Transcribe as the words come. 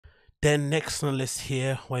Then next on the list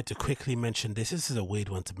here, I wanted to quickly mention this. This is a weird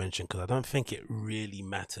one to mention because I don't think it really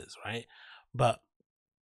matters, right? But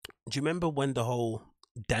do you remember when the whole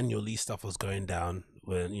Daniel Lee stuff was going down?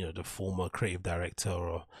 When the former creative director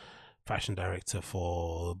or fashion director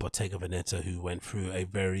for Bottega Veneta, who went through a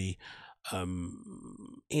very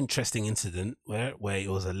interesting incident where it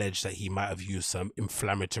was alleged that he might have used some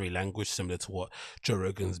inflammatory language similar to what Joe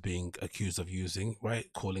Rogan's being accused of using, right?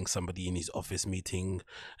 Calling somebody in his office meeting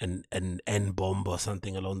an N bomb or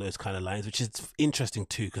something along those kind of lines, which is interesting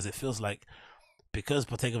too, because it feels like because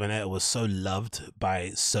Bottega Veneta was so loved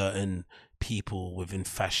by certain people within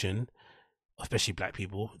fashion, especially black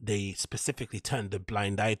people, they specifically turned a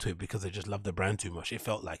blind eye to it because they just love the brand too much. It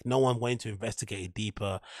felt like no one went to investigate it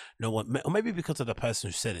deeper. No one, or maybe because of the person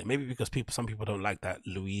who said it. Maybe because some people don't like that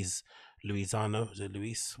Luisano, is it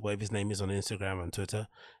Luis, whatever his name is on Instagram and Twitter.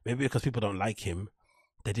 Maybe because people don't like him,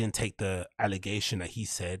 they didn't take the allegation that he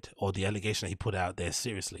said or the allegation that he put out there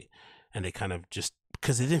seriously, and they kind of just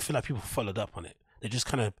because they didn't feel like people followed up on it. They just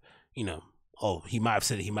kind of, oh, he might have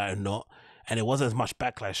said it, he might have not, and it wasn't as much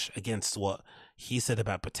backlash against what he said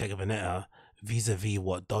about Bottega Veneta vis-a-vis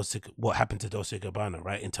what happened to Dolce Gabbana,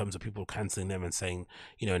 right? In terms of people canceling them and saying,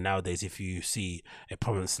 nowadays if you see a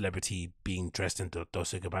prominent celebrity being dressed in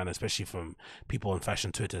Dolce Gabbana, especially from people on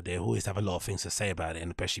fashion Twitter, they always have a lot of things to say about it,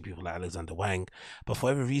 and especially people like Alexander Wang. But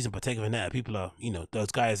for every reason, Bottega Veneta, people are,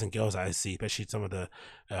 those guys and girls that I see, especially some of the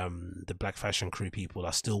black fashion crew people,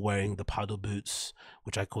 are still wearing the paddle boots,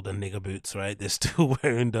 which I call the nigger boots, right? They're still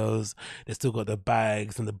wearing those. They still got the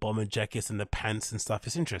bags and the bomber jackets and the pants and stuff.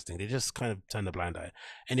 It's interesting. They just kind of turn the blind eye.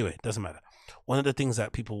 Anyway, doesn't matter. One of the things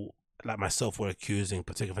that people like myself were accusing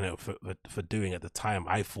particularly for doing at the time,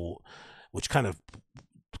 I thought, which kind of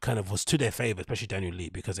was to their favor, especially Daniel Lee,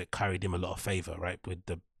 because it carried him a lot of favor, right, with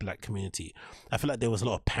the black community. I feel like there was a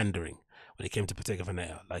lot of pandering when it came to Bottega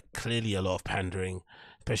Veneta. Like, clearly a lot of pandering,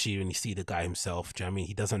 especially when you see the guy himself. Do you know what I mean?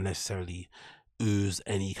 He doesn't necessarily ooze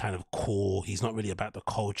any kind of core. He's not really about the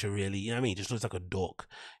culture, really. You know what I mean? He just looks like a dork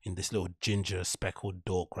in this little ginger speckled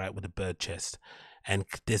dork, right, with a bird chest. And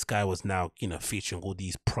this guy was now, featuring all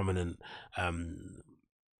these prominent,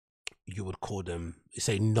 you would call them,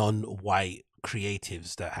 say, non-white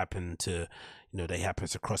creatives that happen to, they happen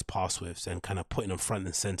to cross paths with, and kind of putting them front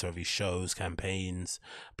and center of his shows, campaigns,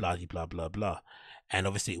 blah blah blah blah. And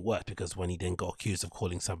obviously it worked, because when he then got accused of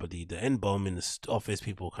calling somebody the N-bomb in the office,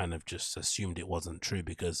 people kind of just assumed it wasn't true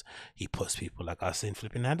because he puts people like us in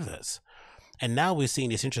flipping adverts. And now we're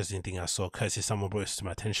seeing this interesting thing I saw, courtesy someone brought it to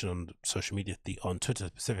my attention on social media, on Twitter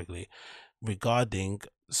specifically, regarding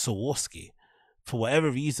Swarvoski. For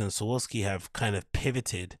whatever reason, Swarvoski have kind of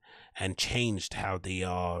pivoted and changed how they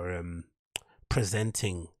are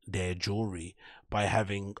presenting their jewelry by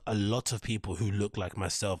having a lot of people who look like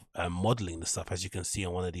myself modeling the stuff, as you can see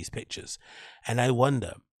on one of these pictures. And I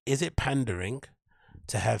wonder, is it pandering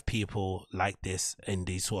to have people like this in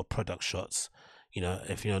these sort of product shots?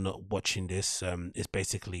 If you're not watching this, it's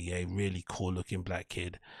basically a really cool looking black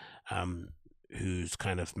kid who's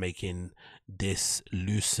kind of making this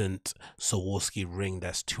lucent Swarovski ring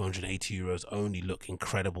that's 280 euros only look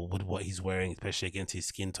incredible with what he's wearing, especially against his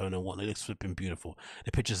skin tone and whatnot. It looks flipping beautiful.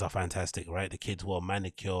 The pictures are fantastic, right? The kid's well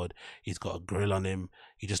manicured. He's got a grill on him.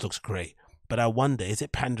 He just looks great. But I wonder, is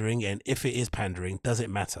it pandering? And if it is pandering, does it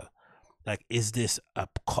matter? Like, is this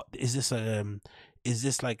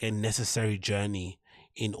like a necessary journey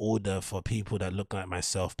in order for people that look like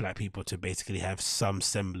myself, black people, to basically have some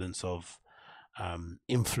semblance of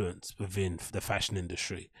influence within the fashion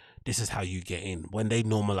industry? This is how you get in. When they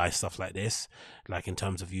normalize stuff like this, like in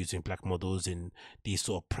terms of using black models in these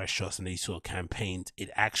sort of press shots and these sort of campaigns, it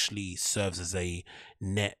actually serves as a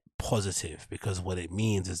net positive, because what it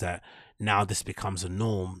means is that now this becomes a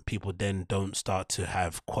norm. People then don't start to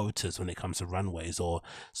have quotas when it comes to runways, or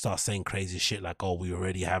start saying crazy shit like, oh, we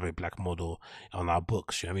already have a black model on our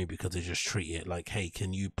books, you know what I mean? Because they just treat it like, hey,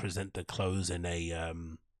 can you present the clothes in a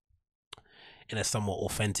somewhat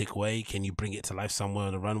authentic way? Can you bring it to life somewhere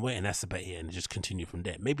on the runway? And that's about it, and just continue from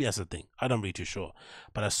there. Maybe that's the thing. I don't really too sure.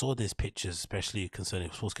 But I saw these pictures, especially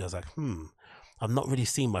concerning Swarovski. I was like, I've not really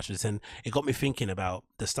seen much of this, and it got me thinking about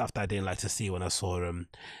the stuff that I didn't like to see when I saw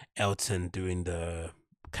Elton doing the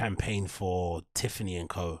campaign for Tiffany and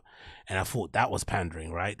Co. And I thought that was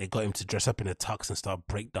pandering, right? They got him to dress up in a tux and start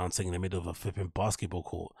breakdancing in the middle of a flipping basketball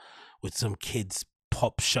court with some kids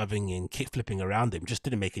pop shoving and kick flipping around him. Just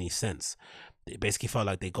didn't make any sense. It basically felt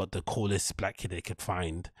like they got the coolest black kid they could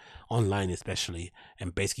find online, especially,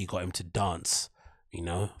 and basically got him to dance.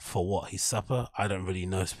 For what? His supper? I don't really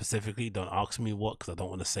know specifically. Don't ask me what, because I don't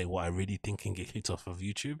want to say what I really think and get kicked off of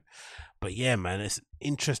YouTube. But yeah, man, it's an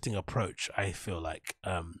interesting approach, I feel like.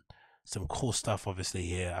 some cool stuff obviously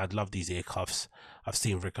here. I'd love these ear cuffs. I've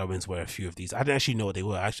seen Rick Owens wear a few of these. I didn't actually know what they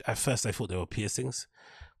were. At first I thought they were piercings,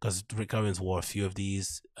 because Rick Owens wore a few of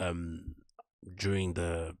these during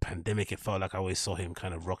the pandemic. It felt like I always saw him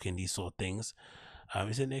kind of rocking these sort of things.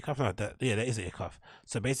 Is it an ear cuff? No, yeah, that is an ear cuff.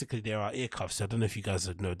 So basically there are ear cuffs. I don't know if you guys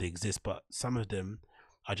know they exist, but some of them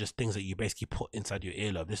are just things that you basically put inside your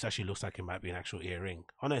earlobe. This actually looks like it might be an actual earring.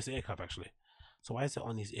 Oh no, it's an ear cuff actually. So why is it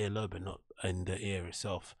on his earlobe and not in the ear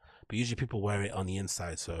itself? But usually people wear it on the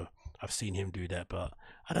inside, so I've seen him do that, but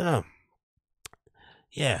I don't know.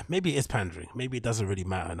 Yeah, maybe it's pandering. Maybe it doesn't really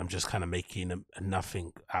matter, and I'm just kind of making a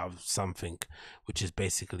nothing out of something, which is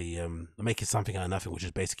basically making something out of nothing, which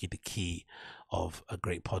is basically the key of a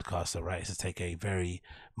great podcaster, right? Is to take a very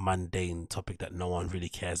mundane topic that no one really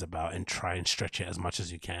cares about and try and stretch it as much as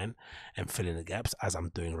you can and fill in the gaps, as I'm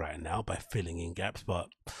doing right now by filling in gaps. But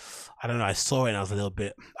I don't know. I saw it and I was a little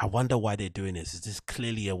bit. I wonder why they're doing this. Is this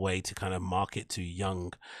clearly a way to kind of market to a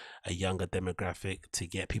younger demographic, to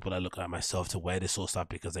get people that look like myself to wear this sort of stuff,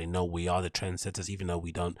 because they know we are the trendsetters, even though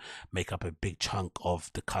we don't make up a big chunk of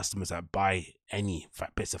the customers that buy any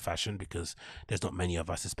bits of fashion, because there's not many of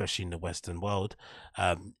us, especially in the Western world.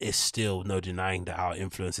 It's still no denying that our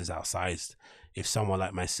influence is outsized. If someone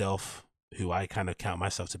like myself, who I kind of count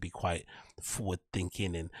myself to be quite forward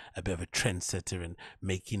thinking and a bit of a trendsetter and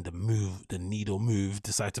making the needle move,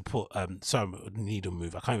 decide to put needle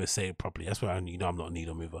move, I can't even say it properly, that's why I'm not a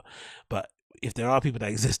needle mover. But if there are people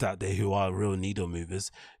that exist out there who are real needle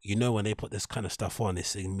movers, when they put this kind of stuff on,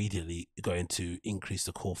 it's immediately going to increase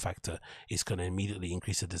the call factor. It's going to immediately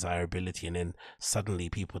increase the desirability, and then suddenly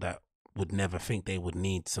people that would never think they would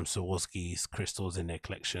need some Swarvoski's crystals in their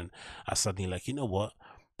collection are suddenly like, you know what,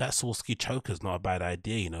 that Swarovski choker is not a bad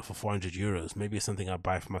idea, for €400. Maybe it's something I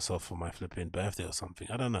buy for myself for my flipping birthday or something.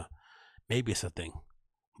 I don't know. Maybe it's a thing,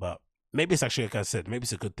 but maybe it's actually, like I said, maybe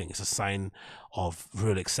it's a good thing. It's a sign of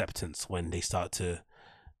real acceptance when they start to,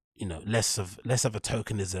 less of a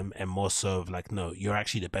tokenism and more so of like, no, you're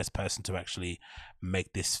actually the best person to actually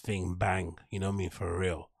make this thing bang. You know what I mean? For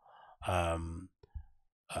real.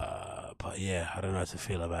 But yeah, I don't know how to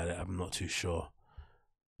feel about it. I'm not too sure.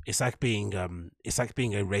 It's like being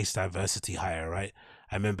a race diversity hire, right?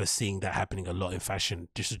 I remember seeing that happening a lot in fashion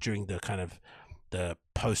just during the kind of the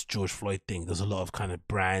post George Floyd thing. There's a lot of kind of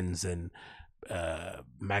brands and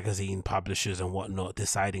magazine publishers and whatnot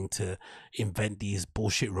deciding to invent these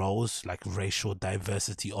bullshit roles like racial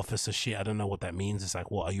diversity officer shit. I don't know what that means. It's like,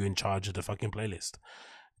 what, are you in charge of the fucking playlist?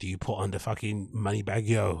 Do you put on the fucking money bag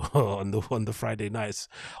yo on the Friday nights,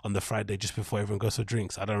 on the Friday just before everyone goes for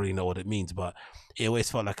drinks? I don't really know what it means, but it always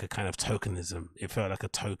felt like a kind of tokenism. It felt like a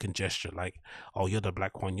token gesture, like, oh, you're the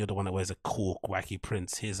black one, you're the one that wears a cool wacky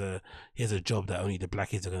prints. Here's a job that only the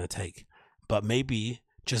blackies are gonna take. But maybe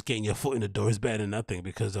just getting your foot in the door is better than nothing,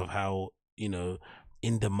 because of how in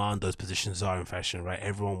demand those positions are in fashion, right?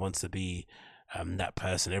 Everyone wants to be that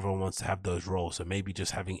person. Everyone wants to have those roles. So maybe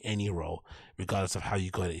just having any role, regardless of how you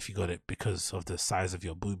got it, if you got it because of the size of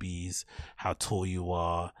your boobies, how tall you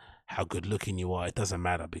are, how good looking you are, it doesn't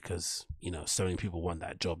matter, because so many people want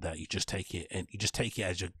that job that you just take it, and you just take it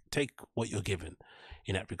as take what you're given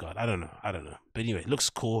in that regard. I don't know, but anyway, it looks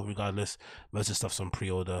cool regardless. Most of the stuff's on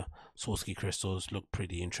pre-order. Swarovski crystals look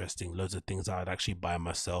pretty interesting. Loads of things I'd actually buy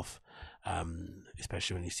myself,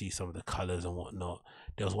 especially when you see some of the colors and whatnot.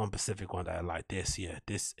 There was one specific one that I like. This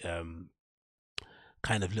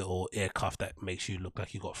kind of little ear cuff that makes you look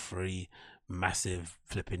like you got 3 massive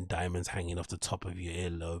flipping diamonds hanging off the top of your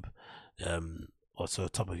earlobe, also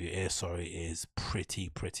top of your ear, sorry, is pretty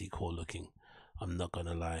cool looking. I'm not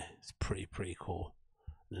gonna lie, it's pretty cool.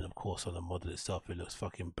 And then of course on the model itself, it looks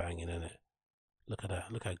fucking banging, in it. Look at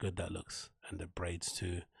that, look how good that looks, and the braids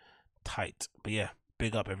too tight. But yeah,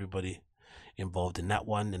 big up everybody involved in that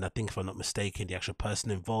one. And I think, if I'm not mistaken, the actual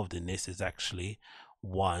person involved in this is actually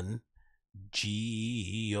one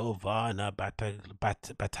Giovanna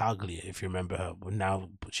Battaglia, if you remember her. Now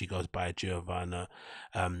she goes by Giovanna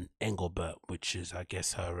Engelbert, which is, I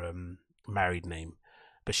guess, her married name.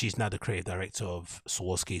 But she's now the creative director of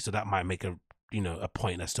Swarovski, so that might make a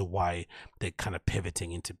point as to why they're kind of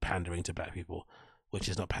pivoting into pandering to black people, which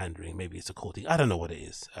is not pandering. Maybe it's a cool thing. I don't know what it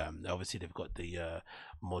is. Obviously they've got the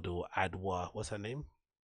model Adwa. What's her name?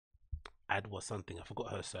 Adwa something. I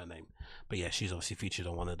forgot her surname. But yeah, she's obviously featured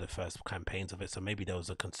on one of the first campaigns of it. So maybe there was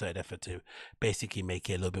a concerted effort to basically make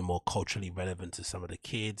it a little bit more culturally relevant to some of the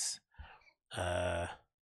kids.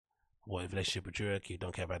 What relationship with Jurek? You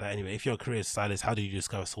don't care about that. Anyway, if you're a career stylist, how did you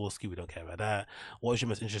discover Swarovski? We don't care about that. What was your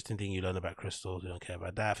most interesting thing you learned about crystals? We don't care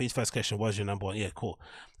about that. For your first question, what's your number one? Yeah, cool.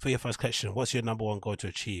 For your first question, what's your number one goal to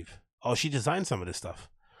achieve? Oh, she designed some of this stuff.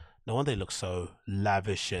 No wonder they look so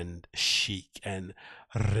lavish and chic and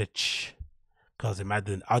rich. Because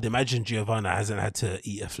I'd imagine Giovanna hasn't had to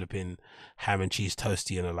eat a flipping ham and cheese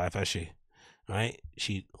toastie in her life, has she? Right?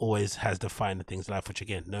 She always has the finer things in life, which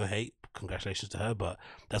again, no hate, congratulations to her, but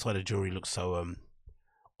that's why the jewelry looks so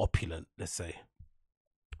opulent, let's say.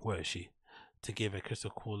 Where is she? To give a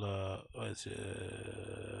crystal cooler, what is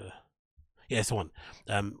it? Yeah, it's the one.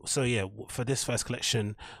 So yeah, for this first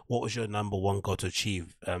collection, what was your number one goal to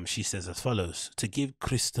achieve? She says as follows: to give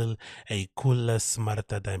crystal a cooler,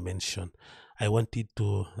 smarter dimension. I wanted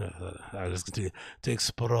I was going to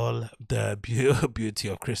explore the beauty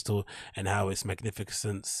of crystal and how its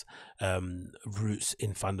magnificence roots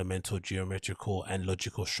in fundamental geometrical and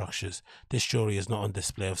logical structures. This jewelry is not on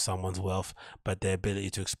display of someone's wealth, but their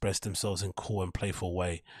ability to express themselves in cool and playful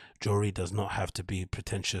way. Jewelry does not have to be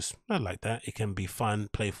pretentious. Not like that. It can be fun,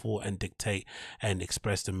 playful, and dictate and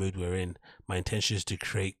express the mood we're in. My intention is to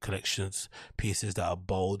create collections, pieces that are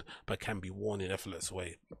bold but can be worn in an effortless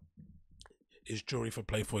way. Is jewelry for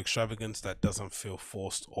playful extravagance that doesn't feel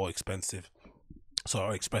forced or expensive,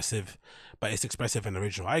 or expressive, but it's expressive and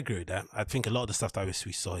original. I agree with that. I think a lot of the stuff that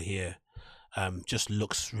we saw here just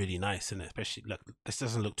looks really nice, and especially look, this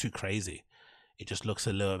doesn't look too crazy. It just looks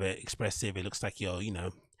a little bit expressive. It looks like you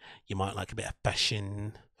might like a bit of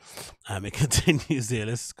fashion. It continues here.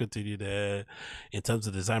 Let's continue there. In terms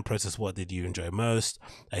of the design process, what did you enjoy most?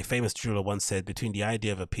 A famous jeweler once said, between the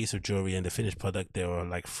idea of a piece of jewelry and the finished product, there are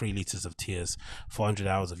like 3 liters of tears, 400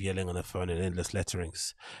 hours of yelling on the phone, and endless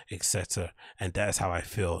letterings, etc. And that is how I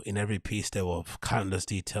feel. In every piece, there were countless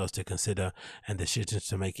details to consider and decisions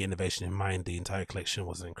to make innovation in mind. The entire collection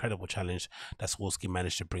was an incredible challenge that Swarvoski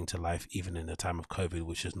managed to bring to life, even in the time of COVID,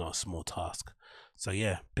 which is not a small task. So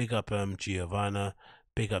yeah, big up Giovanna.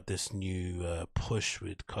 Big up this new push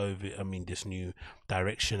with COVID. I mean, this new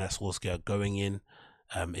direction that Swarvoski are going in.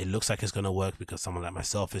 It looks like it's going to work because someone like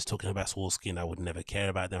myself is talking about Swarvoski and I would never care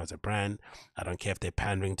about them as a brand. I don't care if they're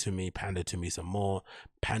pandering to me. Pander to me some more.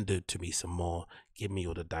 Pander to me some more. Give me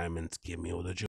all the diamonds. Give me all the jewelry.